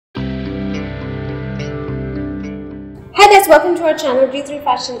Hi guys, welcome to our channel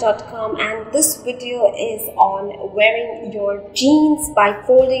g3fashion.com, and this video is on wearing your jeans by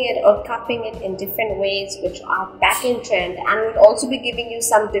folding it or cuffing it in different ways which are back in trend, and we'll also be giving you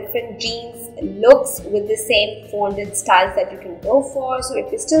some different jeans looks with the same folded styles that you can go for. So if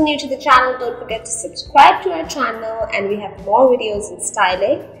you're still new to the channel, don't forget to subscribe to our channel, and we have more videos in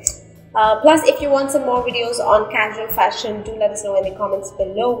styling. Plus, if you want some more videos on casual fashion, do let us know in the comments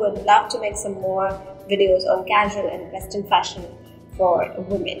below. We'd love to make some more videos on casual and western fashion for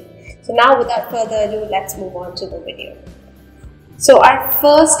women. So now, without further ado, let's move on to the video. So our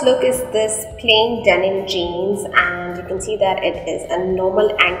first look is this plain denim jeans, and you can see that it is a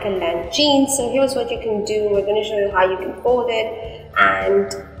normal ankle length jeans. So here's what you can do. We're going to show you how you can fold it,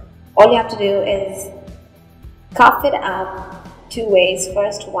 and all you have to do is cuff it up two ways,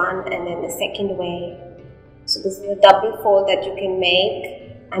 first one and then the second way. So this is a double fold that you can make,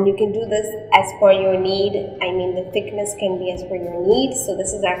 and you can do this as per your need. I mean, the thickness can be as per your need. So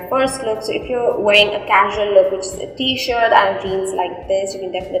this is our first look. So if you're wearing a casual look, which is a t-shirt and jeans like this, you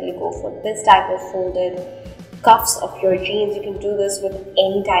can definitely go for this type of folded cuffs of your jeans. You can do this with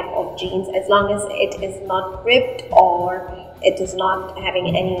any type of jeans as long as it is not ripped or it is not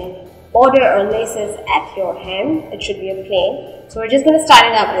having any border or laces at your hem. It should be a plain. So we're just going to start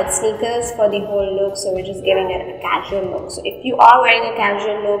it up with sneakers for the whole look. So we're just giving it a casual look. So if you are wearing a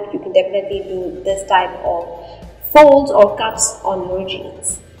casual look, you can definitely do this type of folds or cuffs on your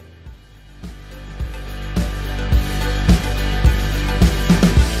jeans.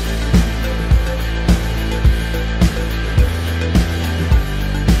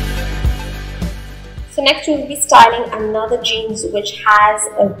 So next we'll be styling another jeans which has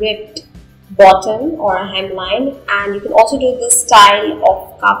a ripped bottom or a hemline, and you can also do this style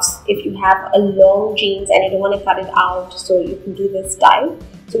of cuffs if you have a long jeans and you don't want to cut it out, so you can do this style.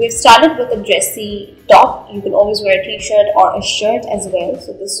 So we've started with a dressy top. You can always wear a t-shirt or a shirt as well.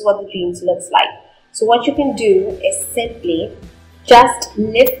 So this is what the jeans looks like. So what you can do is simply just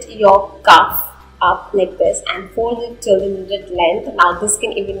lift your cuff up like this and fold it till the needed length. Now this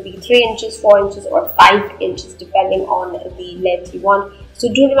can even be 3 inches, 4 inches or 5 inches depending on the length you want.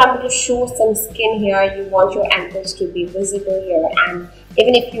 So do remember to show some skin here. You want your ankles to be visible here, and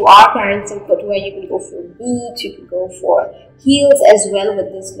even if you are carrying some footwear, you can go for boots, you can go for heels as well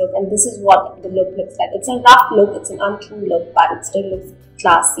with this look. And this is what the look looks like. It's a rough look, it's an unclean look, but it still looks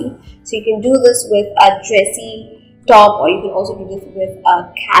classy. So you can do this with a dressy top, or you can also do this with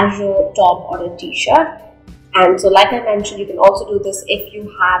a casual top or a t-shirt. And so like I mentioned, you can also do this if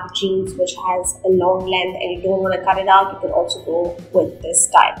you have jeans which has a long length and you don't want to cut it out. You can also go with this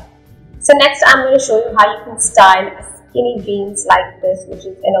style. So next I'm going to show you how you can style a skinny jeans like this, which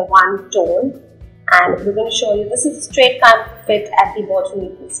is in a one tone. And we're going to show you, this is a straight kind of fit at the bottom,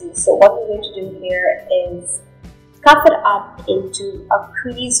 you can see. So what we're going to do here is cuff it up into a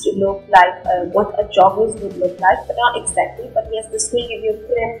creased look, like what a joggers would look like, but not exactly. But yes, this will give you a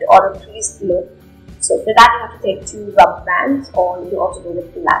print or a creased look. So for that you have to take 2 rubber bands, or you can also do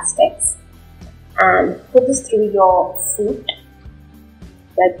with elastics, and put this through your foot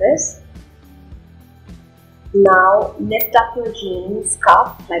like this. Now lift up your jeans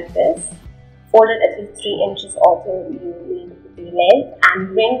cuff like this, fold it at least 3 inches also you need the length, and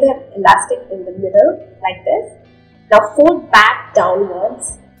bring the elastic in the middle like this. Now fold back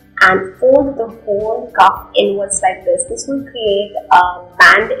downwards and fold the whole cuff inwards like this. This will create a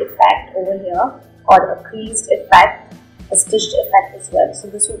band effect over here, or a creased effect, a stitched effect as well. So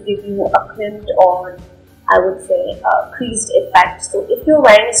this will give you a crimped, or I would say a creased effect. So if you're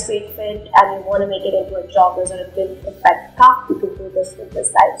wearing a straight fit and you want to make it into a joggers or a crimped effect cuff, you can do this with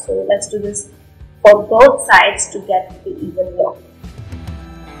this side. So let's do this for both sides to get the even look.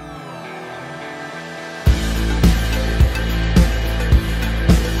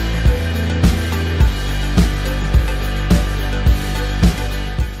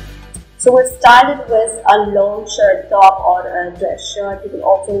 So we've started with a long shirt top or a dress shirt. You can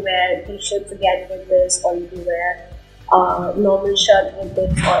also wear t-shirts again with this, or you can wear a normal shirt with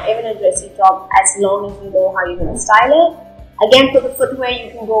this, or even a dressy top, as long as you know how you're going to style it. Again, for the footwear, you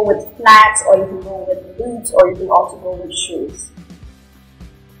can go with flats, or you can go with boots, or you can also go with shoes.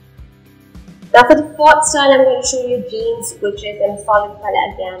 Now for the fourth style, I'm going to show you jeans, which is in solid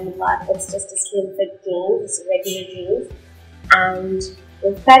color again, but it's just a slim fit jeans. It's a regular jeans, and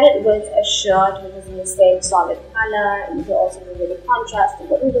we've paired it with a shirt which is in the same solid color. You can also do with a contrast. And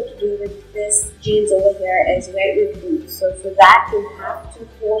what we're going to do with this jeans over here is wear your boots. So for that, you have to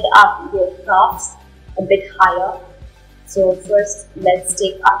hold up your cuffs a bit higher. So first, let's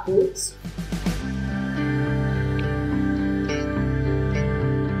take our boots.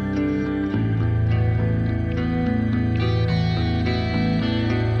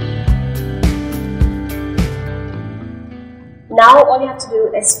 all you have to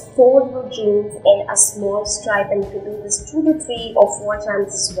do is fold your jeans in a small stripe, and you can do this 2 to 3 or 4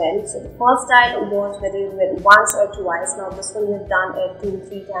 times as well. So the first style was whether you do it once or twice. Now this one you've done it 2 to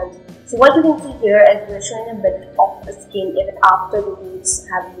 3 times. So what you can see here is we're showing a bit of the skin even after the boots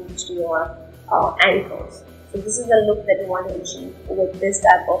have reached your ankles. So this is the look that you want to achieve with this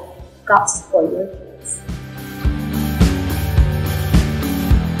type of cuffs for your jeans.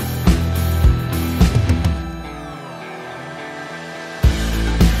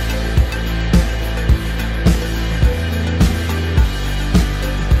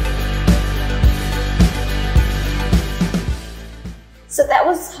 So that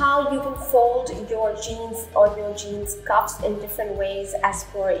was how you can fold your jeans or your jeans cuffs in different ways as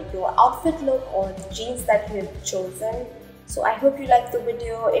per your outfit look or the jeans that you have chosen. So I hope you liked the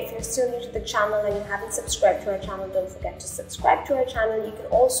video. If you're still new to the channel and you haven't subscribed to our channel, don't forget to subscribe to our channel. You can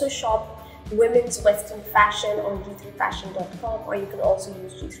also shop women's western fashion on g3fashion.com, or you can also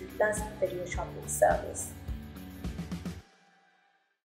use G3 Plus video shopping service.